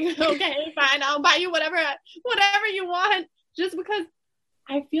 please, like okay, fine, I'll buy you whatever you want, just because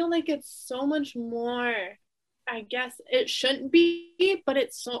I feel like it's so much more. I guess it shouldn't be, but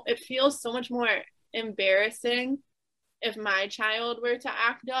it feels so much more embarrassing if my child were to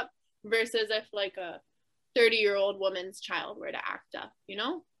act up versus if like a 30-year-old woman's child were to act up, you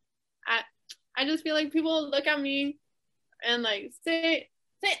know? I I just feel like people look at me and like say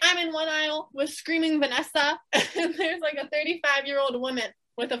I'm in one aisle with screaming Vanessa and there's like a 35-year-old woman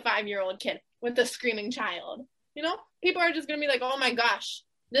with a 5-year-old kid with a screaming child. You know? People are just gonna be like, oh my gosh,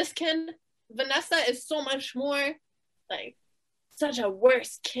 this kid, Vanessa is so much more like such a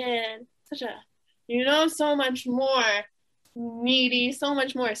worse kid, such a so much more needy, so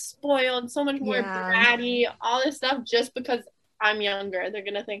much more spoiled, so much more bratty, all this stuff just because I'm younger. They're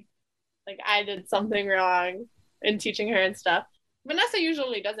gonna think like I did something wrong in teaching her and stuff. Vanessa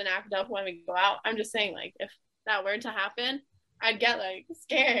usually doesn't act up when we go out. I'm just saying, like, if that were to happen, I'd get like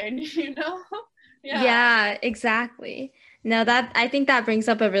scared, you know? Yeah, exactly. No, that I think that brings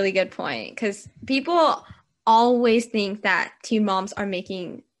up a really good point because people always think that teen moms are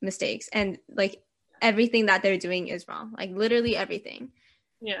making mistakes and like everything that they're doing is wrong, like literally everything.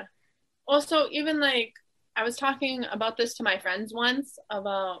 Yeah. Also, even like I was talking about this to my friends once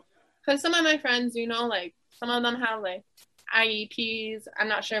about because some of my friends, like some of them have like IEPs. I'm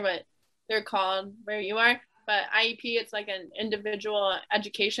not sure what they're called where you are, but IEP, it's like an individual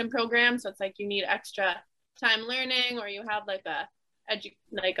education program. So it's like you need extra time learning or you have like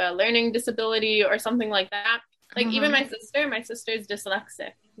a learning disability or something like that. Like even my sister's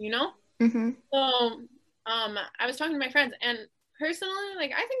dyslexic, So I was talking to my friends and personally,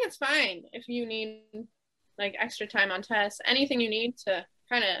 like I think it's fine if you need like extra time on tests, anything you need to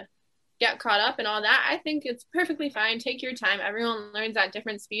kind of get caught up and all that. I think it's perfectly fine. Take your time. Everyone learns at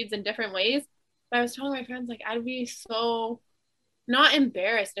different speeds in different ways. But I was telling my friends, like, I'd be so not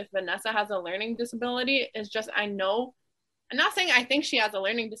embarrassed if Vanessa has a learning disability. It's just, I'm not saying I think she has a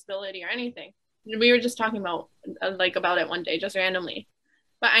learning disability or anything. We were just talking about it one day, just randomly.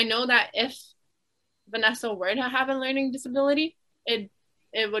 But I know that if Vanessa were to have a learning disability, it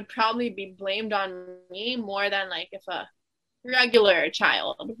would probably be blamed on me more than like if a regular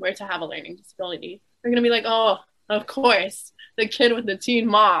child were to have a learning disability. They're going to be like, oh, of course, the kid with the teen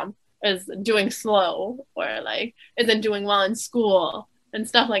mom is doing slow or like isn't doing well in school and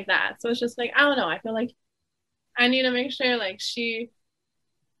stuff like that. So it's just like, I don't know. I feel like I need to make sure like she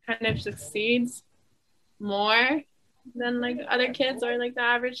kind of succeeds more than like other kids or like the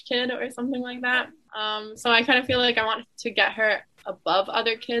average kid or something like that. So I kind of feel like I want to get her above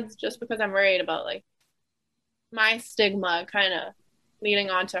other kids just because I'm worried about like my stigma kind of leading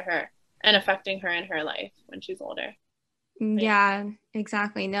on to her and affecting her in her life when she's older. Yeah,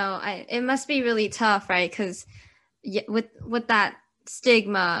 exactly. No, it must be really tough, right? Because with that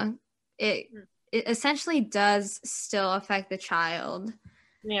stigma, it essentially does still affect the child.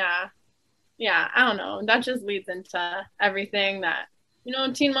 Yeah. I don't know. That just leads into everything that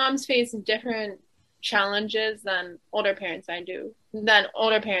teen moms face different challenges than older parents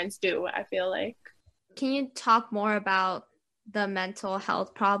do, I feel like. Can you talk more about the mental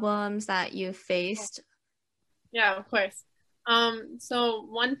health problems that you faced? Yeah, of course. So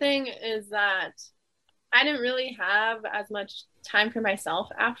one thing is that I didn't really have as much time for myself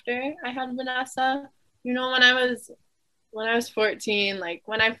after I had Vanessa. You know, when I was 14, like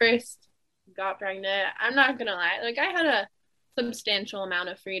when I first got pregnant, I'm not gonna lie, like I had a substantial amount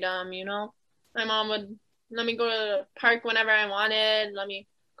of freedom, you know. My mom would let me go to the park whenever I wanted, let me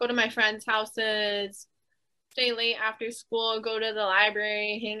go to my friends' houses, stay late after school, go to the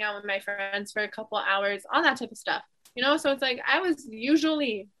library, hang out with my friends for a couple hours, all that type of stuff. You know, so it's like I was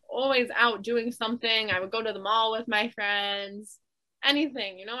usually always out doing something. I would go to the mall with my friends,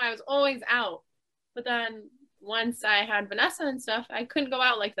 anything, you know, I was always out. But then once I had Vanessa and stuff, I couldn't go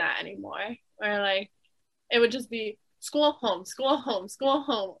out like that anymore. Or like it would just be school, home, school, home, school,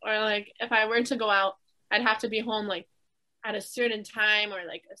 home. Or like if I were to go out, I'd have to be home like at a certain time or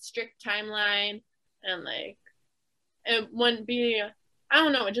like a strict timeline. And like it wouldn't be, I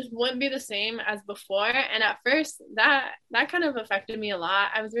don't know, it just wouldn't be the same as before. And at first that kind of affected me a lot.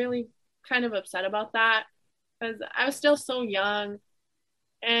 I was really kind of upset about that because I was still so young,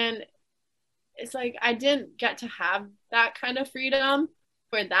 and it's like I didn't get to have that kind of freedom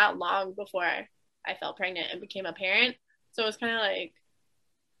for that long before I felt pregnant and became a parent. So it's kind of like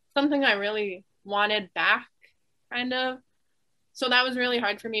something I really wanted back, kind of. So that was really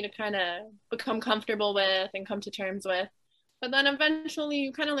hard for me to kind of become comfortable with and come to terms with. But then eventually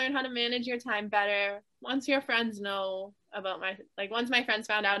you kind of learn how to manage your time better. Once your friends know about once my friends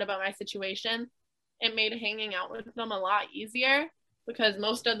found out about my situation, it made hanging out with them a lot easier because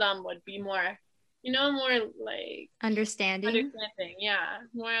most of them would be more, you know, more like Understanding. Yeah,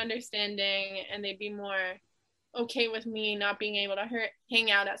 more understanding, and they'd be more okay with me not being able to hang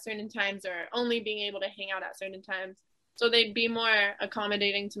out at certain times or only being able to hang out at certain times. So they'd be more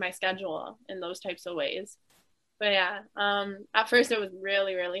accommodating to my schedule in those types of ways. But yeah, at first it was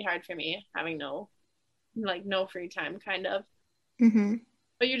really, really hard for me having no free time kind of. Mm-hmm.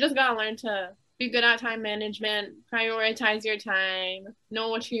 But you just gotta learn to be good at time management, prioritize your time, know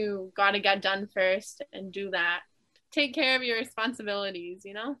what you gotta get done first and do that. Take care of your responsibilities,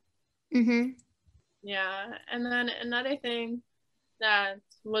 you know? Mm-hmm. Yeah. And then another thing that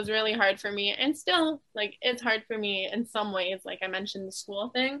was really hard for me, and still like it's hard for me in some ways, like I mentioned the school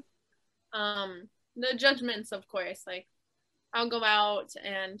thing. The judgments, of course, like I'll go out,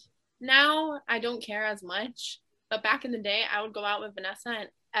 and now I don't care as much, but back in the day I would go out with Vanessa and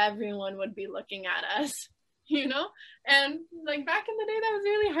everyone would be looking at us, you know. And like back in the day that was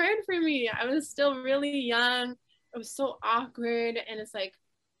really hard for me. I was still really young, it was so awkward, and it's like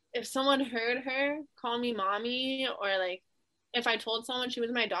if someone heard her call me mommy, or like if I told someone she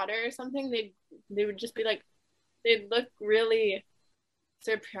was my daughter or something, they would just be like, they'd look really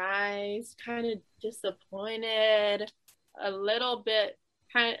surprised, kind of disappointed, a little bit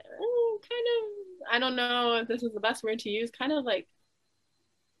kind of, I don't know if this is the best word to use, kind of like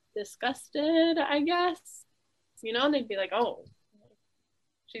disgusted, I guess. You know, they'd be like, "Oh,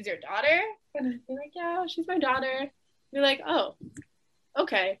 she's your daughter?" And I'd be like, "Yeah, she's my daughter." Be like, "Oh,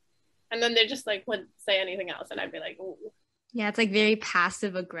 okay." And then they just like wouldn't say anything else, and I'd be like, "Ooh." Yeah, it's like very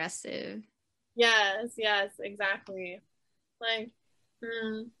passive aggressive. Yes, exactly. Like,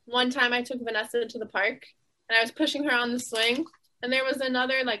 one time I took Vanessa to the park and I was pushing her on the swing, and there was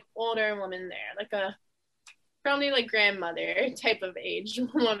another like older woman there, like a probably like grandmother type of age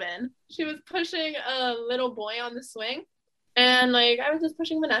woman. She was pushing a little boy on the swing, and like I was just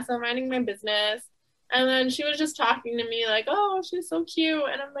pushing Vanessa, minding my business. And then she was just talking to me like, "Oh, she's so cute,"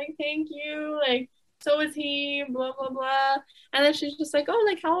 and I'm like, "Thank you." Like, so is he, blah blah blah. And then she's just like, "Oh,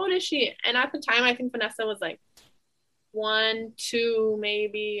 like how old is she?" And at the time, I think Vanessa was like 1, 2,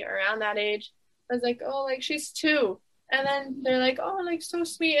 maybe around that age. I was like, "Oh, like she's 2." And then they're like, "Oh, like so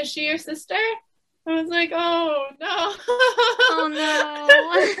sweet. Is she your sister?" I was like, "Oh no." Oh no.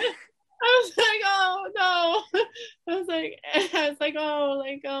 I was like, "Oh no." I was like, "Oh,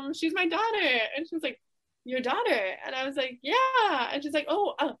 like she's my daughter." And she was like, "Your daughter?" And I was like, "Yeah." And she's like,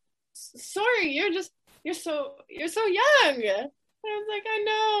 "Oh, sorry, you're so young." And I was like, "I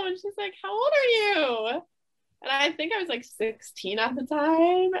know." And she's like, "How old are you?" And I think I was like 16 at the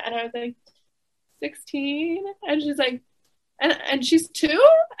time. And I was like, 16? And she's like, and she's 2?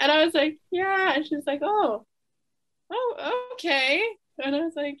 And I was like, yeah. And she's like, oh, okay. And I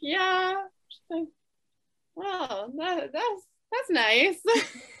was like, yeah. She's like, well, that's nice.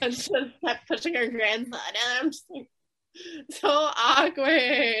 And she just kept pushing her grandson. And I'm just like, so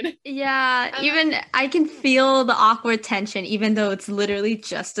awkward. Yeah, even I can feel the awkward tension, even though it's literally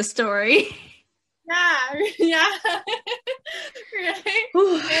just a story. Yeah.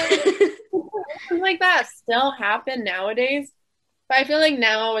 Right. And like that still happen nowadays, but I feel like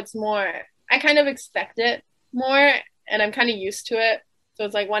now it's more, I kind of expect it more and I'm kind of used to it. So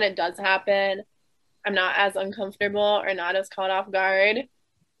it's like when it does happen, I'm not as uncomfortable or not as caught off guard.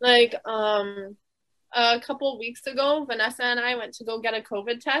 Like a couple weeks ago, Vanessa and I went to go get a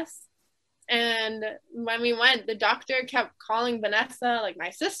COVID test. And when we went, the doctor kept calling Vanessa, like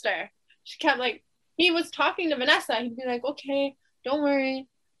my sister. She kept like, he was talking to Vanessa. He'd be like, okay, don't worry,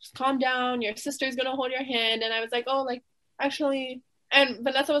 just calm down. Your sister's gonna hold your hand. And I was like, oh, like actually, and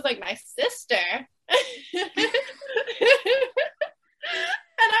Vanessa was like, my sister. And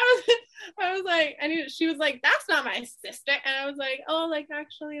I was like, and she was like, that's not my sister. And I was like, oh, like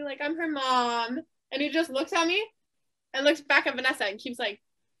actually, like I'm her mom. And he just looks at me and looks back at Vanessa and keeps like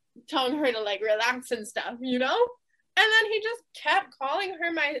telling her to like relax and stuff, you know? And then he just kept calling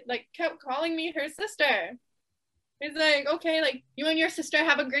her kept calling me her sister. He's like, okay, like you and your sister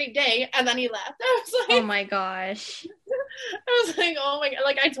have a great day. And then he left. I was like, oh my gosh. I was like, oh my God.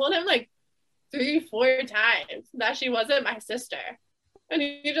 Like I told him like 3-4 times that she wasn't my sister. And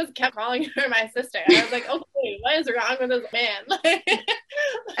he just kept calling her my sister. And I was like, okay, what is wrong with this man?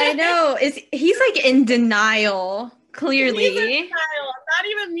 I know. He's like in denial, clearly. He's in denial, not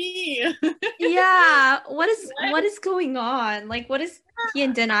even me. Yeah. What is going on? Like, what is he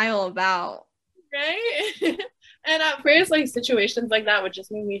in denial about? Right? And at first, like situations like that would just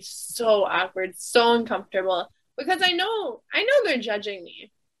make me so awkward, so uncomfortable because I know they're judging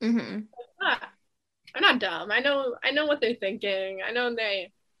me. Mm-hmm. I'm not dumb. I know what they're thinking. I know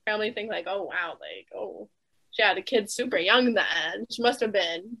they probably think like, oh wow, like oh, she had a kid super young then. She must have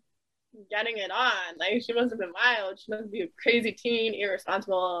been getting it on. Like she must have been wild. She must be a crazy teen,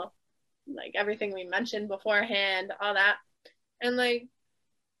 irresponsible, like everything we mentioned beforehand, all that. And like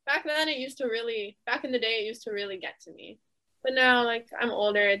back then back in the day it used to really get to me. But now like I'm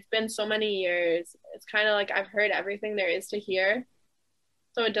older, it's been so many years. It's kind of like I've heard everything there is to hear.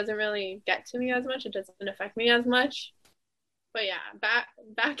 So it doesn't really get to me as much. It doesn't affect me as much. But yeah,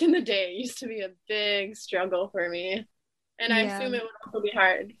 back in the day, it used to be a big struggle for me. And I assume it would also be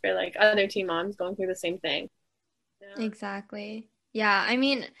hard for like other teen moms going through the same thing. Yeah. Exactly. Yeah. I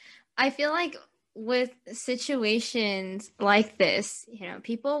mean, I feel like with situations like this,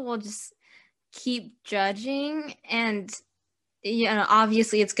 people will just keep judging and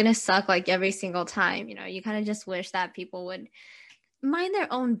obviously it's gonna suck like every single time. You kind of just wish that people would mind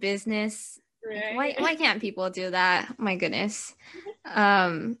their own business. Right. Why can't people do that? My goodness.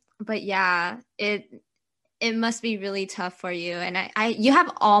 But yeah, it must be really tough for you, and you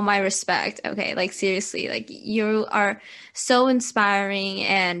have all my respect. Okay, like seriously, like you are so inspiring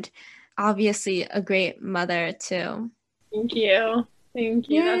and obviously a great mother too. Thank you. Thank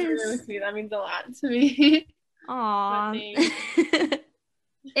you. Yes. That's really sweet. That means a lot to me. Aww.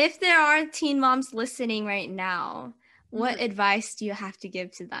 If there are teen moms listening right now, what advice do you have to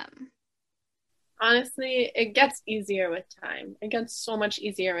give to them? Honestly, it gets easier with time. It gets so much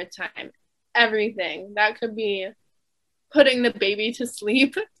easier with time. Everything that could be putting the baby to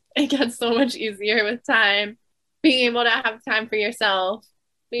sleep, it gets so much easier with time. Being able to have time for yourself,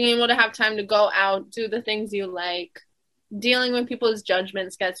 being able to have time to go out, do the things you like, dealing with people's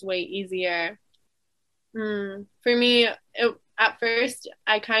judgments gets way easier. For me, at first,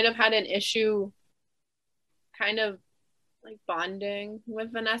 I kind of had an issue kind of like bonding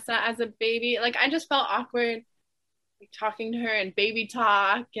with Vanessa as a baby. Like I just felt awkward like talking to her and baby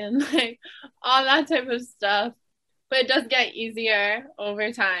talk and like all that type of stuff. But it does get easier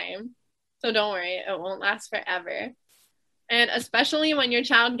over time. So don't worry, it won't last forever. And especially when your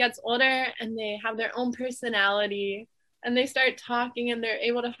child gets older and they have their own personality and they start talking and they're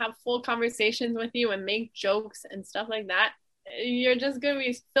able to have full conversations with you and make jokes and stuff like that, you're just going to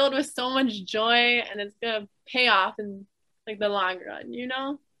be filled with so much joy and it's going to pay off in like the long run,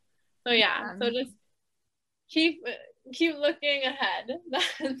 So yeah, so just keep looking ahead.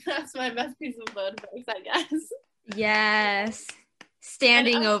 That's my best piece of advice, I guess. Yes.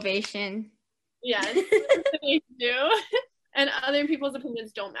 Standing ovation. Yes, they do. And other people's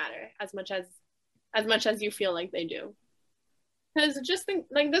opinions don't matter as much as you feel like they do. Because just think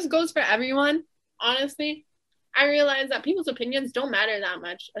like this goes for everyone. Honestly, I realize that people's opinions don't matter that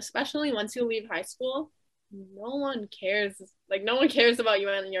much, especially once you leave high school. No one cares. Like no one cares about you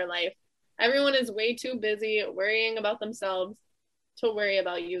and your life. Everyone is way too busy worrying about themselves to worry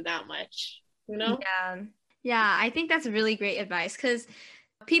about you that much, Yeah, I think that's really great advice because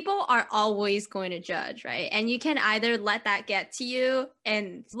people are always going to judge, right? And you can either let that get to you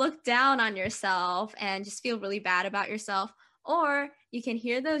and look down on yourself and just feel really bad about yourself, or You can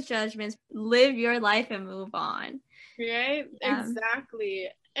hear those judgments, live your life, and move on. Right? Exactly.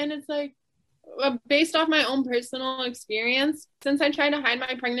 And it's like, based off my own personal experience, since I tried to hide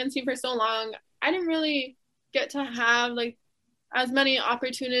my pregnancy for so long, I didn't really get to have like as many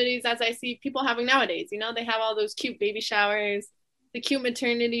opportunities as I see people having nowadays. You know, they have all those cute baby showers, the cute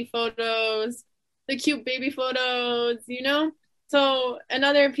maternity photos, the cute baby photos, you know? So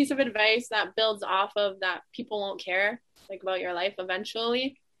another piece of advice that builds off of that, people won't care like about your life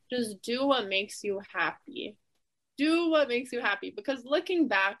eventually, just do what makes you happy. Do what makes you happy. Because looking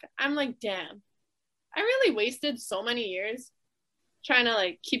back, I'm like, damn, I really wasted so many years trying to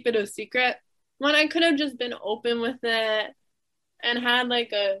like keep it a secret when I could have just been open with it and had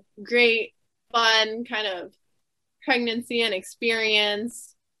like a great, fun kind of pregnancy and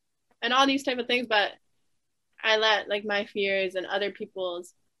experience and all these type of things. But I let like my fears and other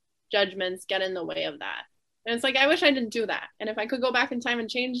people's judgments get in the way of that. And it's like, I wish I didn't do that. And if I could go back in time and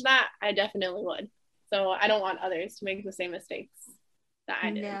change that, I definitely would. So I don't want others to make the same mistakes that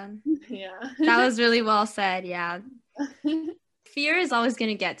I did. Yeah. That was really well said. Yeah. Fear is always going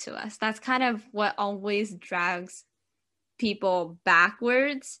to get to us. That's kind of what always drags people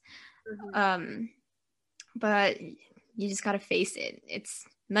backwards. But you just got to face it. It's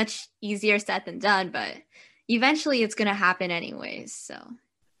much easier said than done, but eventually it's going to happen anyways. So,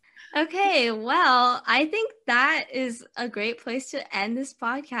 okay. Well, I think that is a great place to end this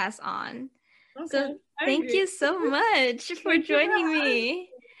podcast on. Okay, so thank you so much for joining me.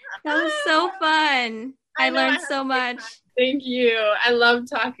 That was so fun. I learned so much. Thank you. I love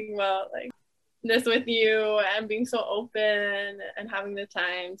talking about like this with you and being so open and having the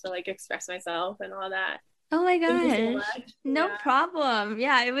time to like express myself and all that. Oh my gosh. So no problem.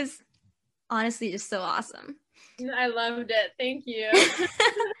 Yeah, it was honestly just so awesome. I loved it. Thank you.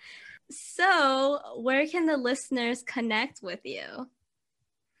 So, where can the listeners connect with you?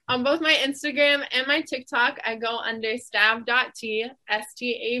 On both my Instagram and my TikTok, I go under stav.t,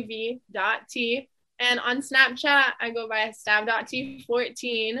 stav.t. And on Snapchat, I go by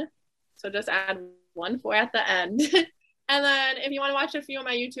stav.t14. So just add 14 at the end. And then if you want to watch a few of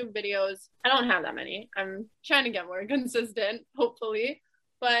my YouTube videos, I don't have that many. I'm trying to get more consistent, hopefully.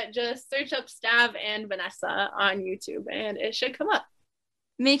 But just search up Stav and Vanessa on YouTube and it should come up.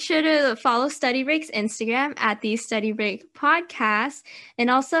 Make sure to follow Study Break's Instagram at the Study Break Podcast. And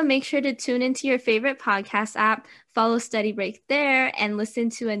also make sure to tune into your favorite podcast app, follow Study Break there, and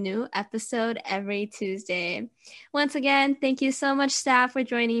listen to a new episode every Tuesday. Once again, thank you so much, Stav, for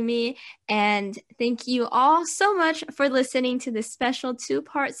joining me. And thank you all so much for listening to this special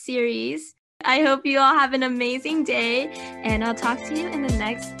 2-part series. I hope you all have an amazing day, and I'll talk to you in the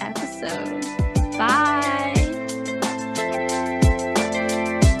next episode. Bye.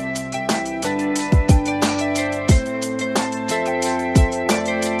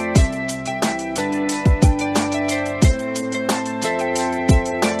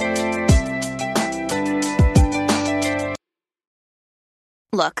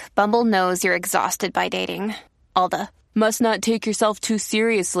 Look, Bumble knows you're exhausted by dating. All the, must not take yourself too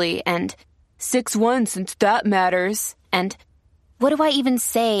seriously, and 6'1" since that matters. And what do I even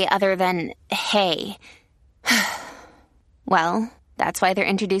say other than, hey? Well, that's why they're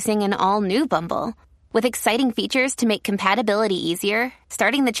introducing an all-new Bumble, with exciting features to make compatibility easier,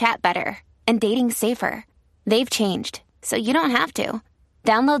 starting the chat better, and dating safer. They've changed, so you don't have to.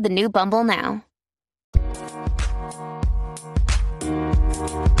 Download the new Bumble now.